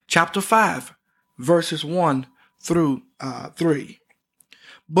chapter 5, verses 1 through 3.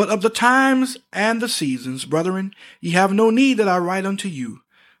 But of the times and the seasons, brethren, ye have no need that I write unto you.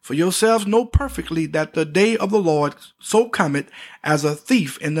 For yourselves know perfectly that the day of the Lord so cometh as a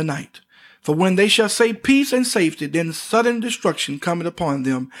thief in the night. For when they shall say peace and safety, then sudden destruction cometh upon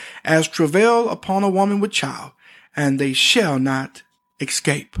them, as travail upon a woman with child, and they shall not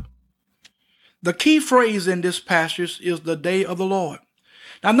escape. The key phrase in this passage is the day of the Lord.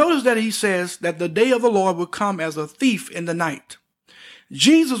 Now notice that he says that the day of the Lord will come as a thief in the night.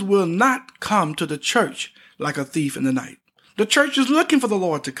 Jesus will not come to the church like a thief in the night. The church is looking for the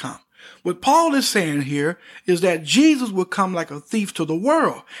Lord to come. What Paul is saying here is that Jesus will come like a thief to the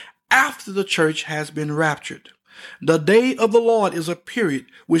world after the church has been raptured. The day of the Lord is a period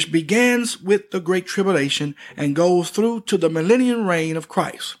which begins with the Great Tribulation and goes through to the millennial reign of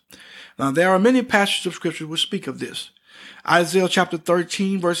Christ. Now, there are many passages of Scripture which speak of this. Isaiah chapter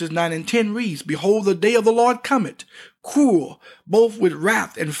 13 verses 9 and 10 reads, Behold, the day of the Lord cometh, cruel, both with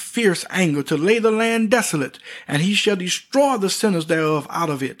wrath and fierce anger, to lay the land desolate, and he shall destroy the sinners thereof out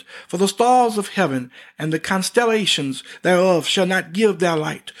of it. For the stars of heaven and the constellations thereof shall not give their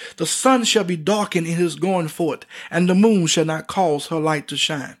light. The sun shall be darkened in his going forth, and the moon shall not cause her light to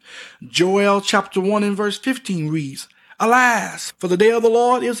shine. Joel chapter 1 and verse 15 reads, Alas, for the day of the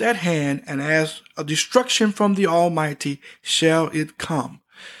Lord is at hand, and as a destruction from the Almighty shall it come.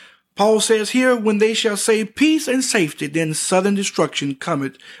 Paul says here, when they shall say peace and safety, then sudden destruction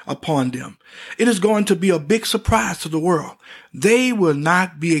cometh upon them. It is going to be a big surprise to the world. They will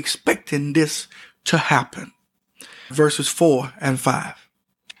not be expecting this to happen. Verses 4 and 5.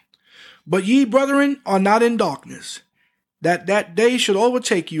 But ye, brethren, are not in darkness, that day should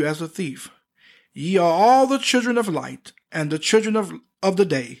overtake you as a thief. Ye are all the children of light and the children of the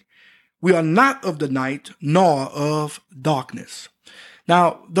day. We are not of the night nor of darkness.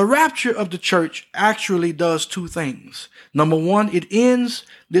 Now, the rapture of the church actually does two things. Number one, it ends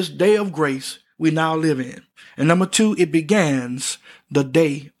this day of grace we now live in. And number two, it begins the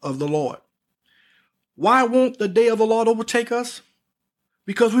day of the Lord. Why won't the day of the Lord overtake us?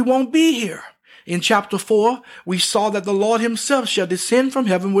 Because we won't be here. In chapter 4, we saw that the Lord himself shall descend from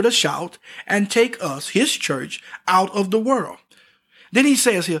heaven with a shout and take us, his church, out of the world. Then he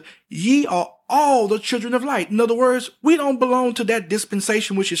says here, ye are all the children of light. In other words, we don't belong to that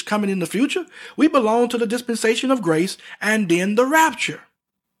dispensation which is coming in the future. We belong to the dispensation of grace and then the rapture.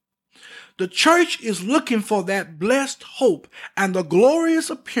 The church is looking for that blessed hope and the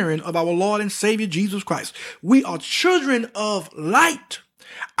glorious appearing of our Lord and Savior Jesus Christ. We are children of light.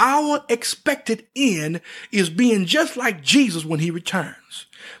 Our expected end is being just like Jesus when he returns.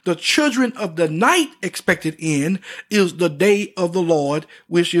 The children of the night expected end is the day of the Lord,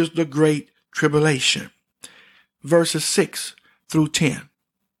 which is the great tribulation. Verses 6 through 10.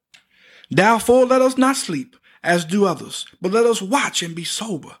 Therefore let us not sleep as do others, but let us watch and be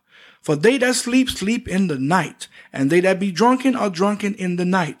sober. For they that sleep, sleep in the night, and they that be drunken are drunken in the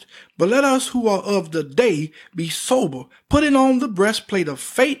night. But let us who are of the day be sober, putting on the breastplate of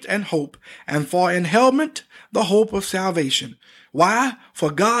faith and hope, and for an helmet the hope of salvation. Why?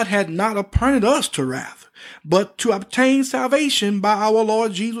 For God had not appointed us to wrath, but to obtain salvation by our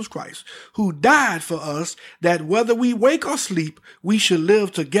Lord Jesus Christ, who died for us, that whether we wake or sleep, we should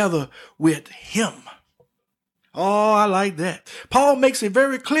live together with him. Oh, I like that. Paul makes it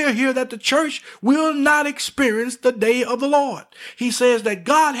very clear here that the church will not experience the day of the Lord. He says that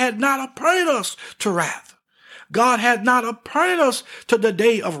God had not appointed us to wrath. God had not appointed us to the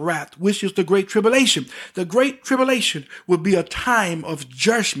day of wrath, which is the great tribulation. The great tribulation will be a time of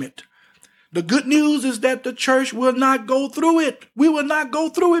judgment. The good news is that the church will not go through it. We will not go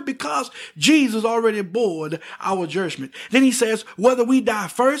through it because Jesus already bore our judgment. Then he says, whether we die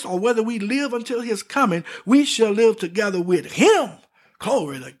first or whether we live until his coming, we shall live together with him.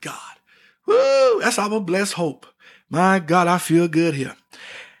 Glory to God. Woo, that's our blessed hope. My God, I feel good here.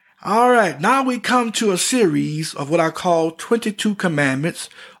 All right, now we come to a series of what I call 22 commandments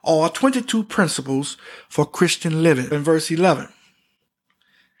or 22 principles for Christian living. In verse 11.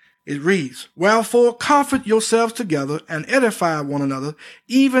 It reads, Wherefore comfort yourselves together and edify one another,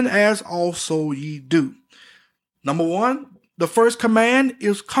 even as also ye do. Number one, the first command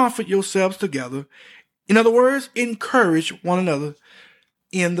is comfort yourselves together. In other words, encourage one another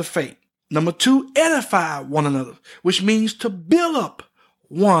in the faith. Number two, edify one another, which means to build up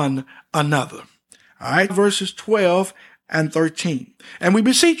one another. All right, verses 12 and 13. And we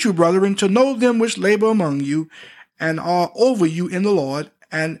beseech you, brethren, to know them which labor among you and are over you in the Lord,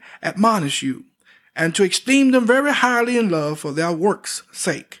 and admonish you, and to esteem them very highly in love for their works'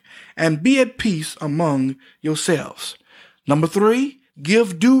 sake, and be at peace among yourselves. Number three,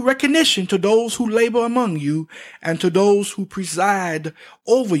 Give due recognition to those who labor among you and to those who preside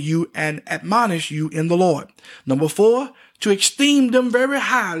over you and admonish you in the Lord. Number 4, to esteem them very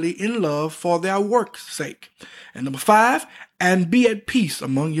highly in love for their work's sake. And number 5, and be at peace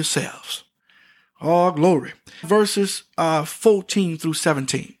among yourselves. Oh, glory. Verses 14 through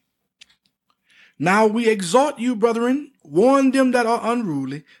 17. Now we exhort you, brethren, warn them that are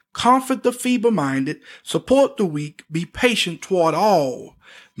unruly, comfort the feeble-minded, support the weak, be patient toward all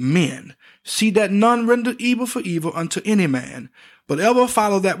men. See that none render evil for evil unto any man, but ever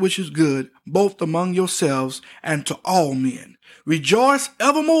follow that which is good, both among yourselves and to all men. Rejoice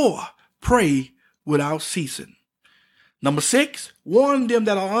evermore, pray without ceasing. Number 6, warn them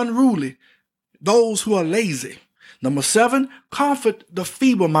that are unruly, those who are lazy. Number 7, comfort the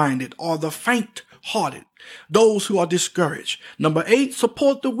feeble-minded or the faint-hearted, those who are discouraged. Number 8,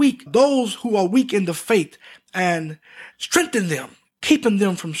 support the weak, those who are weak in the faith, and strengthen them, keeping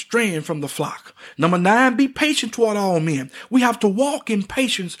them from straying from the flock. Number 9, be patient toward all men. We have to walk in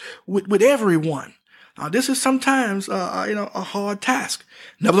patience with everyone. This is sometimes, a hard task.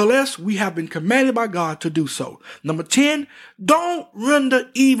 Nevertheless, we have been commanded by God to do so. Number 10, don't render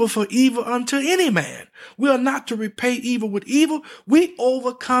evil for evil unto any man. We are not to repay evil with evil. We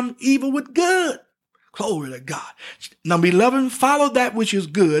overcome evil with good. Glory to God. Number 11, follow that which is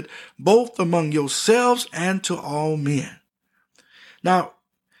good, both among yourselves and to all men. Now,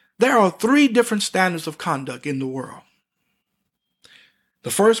 there are 3 different standards of conduct in the world.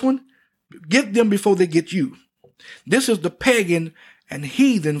 The first one, get them before they get you. This is the pagan and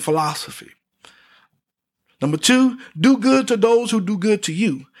heathen philosophy. Number 2, do good to those who do good to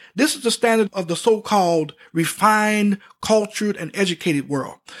you. This is the standard of the so-called refined, cultured, and educated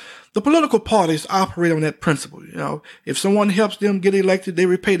world. The political parties operate on that principle. If someone helps them get elected, they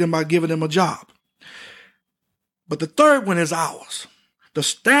repay them by giving them a job. But the third one is ours. The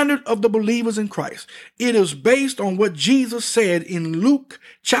standard of the believers in Christ. It is based on what Jesus said in Luke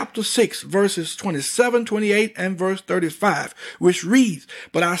chapter 6, verses 27, 28, and verse 35, which reads,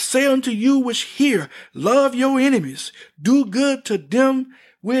 But I say unto you which hear, love your enemies, do good to them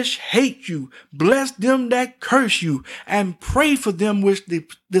which hate you, bless them that curse you, and pray for them which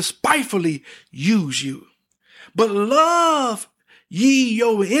despitefully use you. But love ye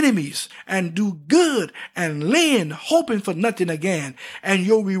your enemies, and do good, and lend, hoping for nothing again. And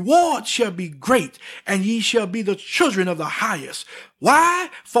your reward shall be great, and ye shall be the children of the highest. Why?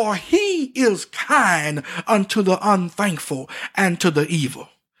 For he is kind unto the unthankful and to the evil.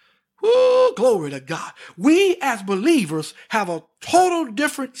 Woo, glory to God. We as believers have a total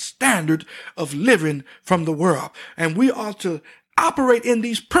different standard of living from the world. And we ought to operate in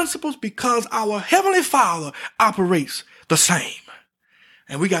these principles because our Heavenly Father operates the same.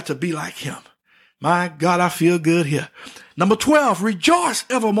 And we got to be like him. My God, I feel good here. Number 12, rejoice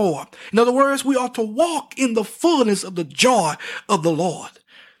evermore. In other words, we ought to walk in the fullness of the joy of the Lord.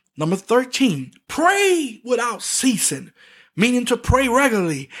 Number 13, pray without ceasing, meaning to pray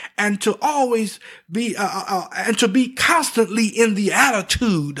regularly and to always be, and to be constantly in the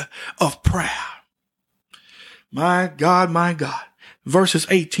attitude of prayer. My God, my God. Verses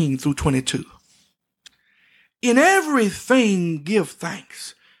 18 through 22. In everything give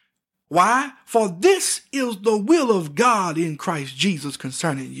thanks. Why? For this is the will of God in Christ Jesus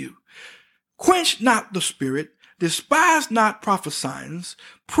concerning you. Quench not the spirit, despise not prophesying,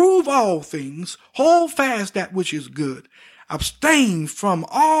 prove all things, hold fast that which is good, abstain from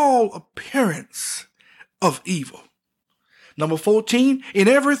all appearance of evil. Number 14, in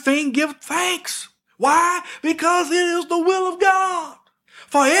everything give thanks. Why? Because it is the will of God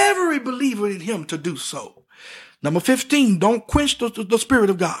for every believer in him to do so. Number 15, don't quench the Spirit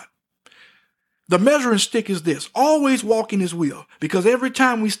of God. The measuring stick is this: always walk in his will, because every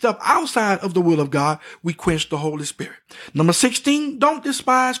time we step outside of the will of God, we quench the Holy Spirit. Number 16, don't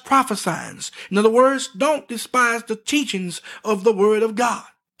despise prophesying. In other words, don't despise the teachings of the word of God.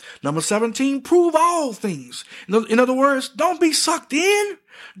 Number 17, prove all things. In other words, don't be sucked in.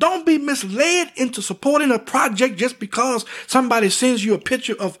 Don't be misled into supporting a project just because somebody sends you a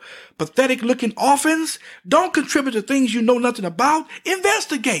picture of pathetic looking orphans. Don't contribute to things you know nothing about.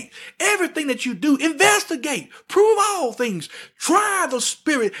 Investigate everything that you do. Investigate. Prove all things. Try the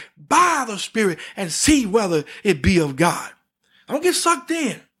Spirit by the Spirit and see whether it be of God. Don't get sucked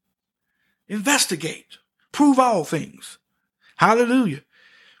in. Investigate. Prove all things. Hallelujah.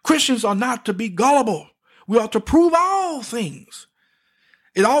 Christians are not to be gullible. We are to prove all things.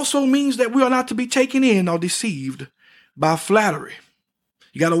 It also means that we are not to be taken in or deceived by flattery.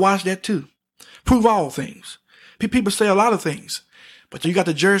 You got to watch that too. Prove all things. People say a lot of things, But you got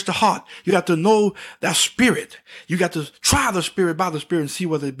to judge the heart. You got to know that spirit. You got to try the spirit by the spirit and see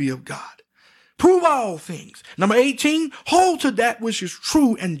whether it be of God. Prove all things. Number 18, hold to that which is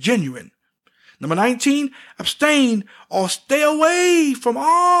true and genuine. Number 19, abstain or stay away from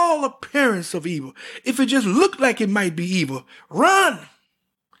all appearance of evil. If it just looked like it might be evil, run.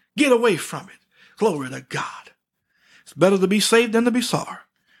 Get away from it. Glory to God. It's better to be safe than to be sorry.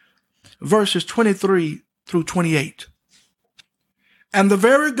 Verses 23 through 28. And the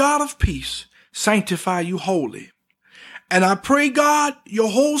very God of peace sanctify you wholly. And I pray, God, your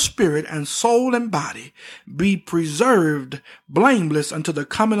whole spirit and soul and body be preserved blameless unto the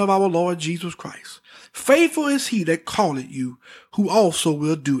coming of our Lord Jesus Christ. Faithful is he that calleth you, who also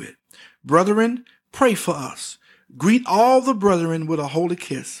will do it. Brethren, pray for us. Greet all the brethren with a holy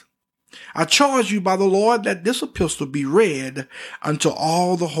kiss. I charge you by the Lord that this epistle be read unto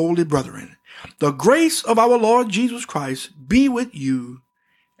all the holy brethren. The grace of our Lord Jesus Christ be with you.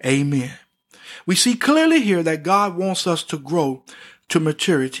 Amen. We see clearly here that God wants us to grow to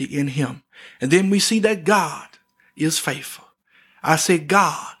maturity in him. And then we see that God is faithful. I say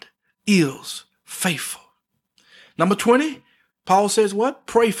God is faithful. Number 20, Paul says what?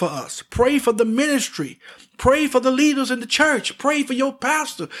 Pray for us. Pray for the ministry. Pray for the leaders in the church. Pray for your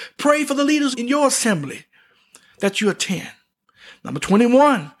pastor. Pray for the leaders in your assembly that you attend. Number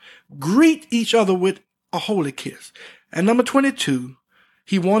 21, greet each other with a holy kiss. And number 22,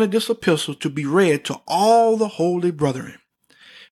 he wanted this epistle to be read to all the holy brethren.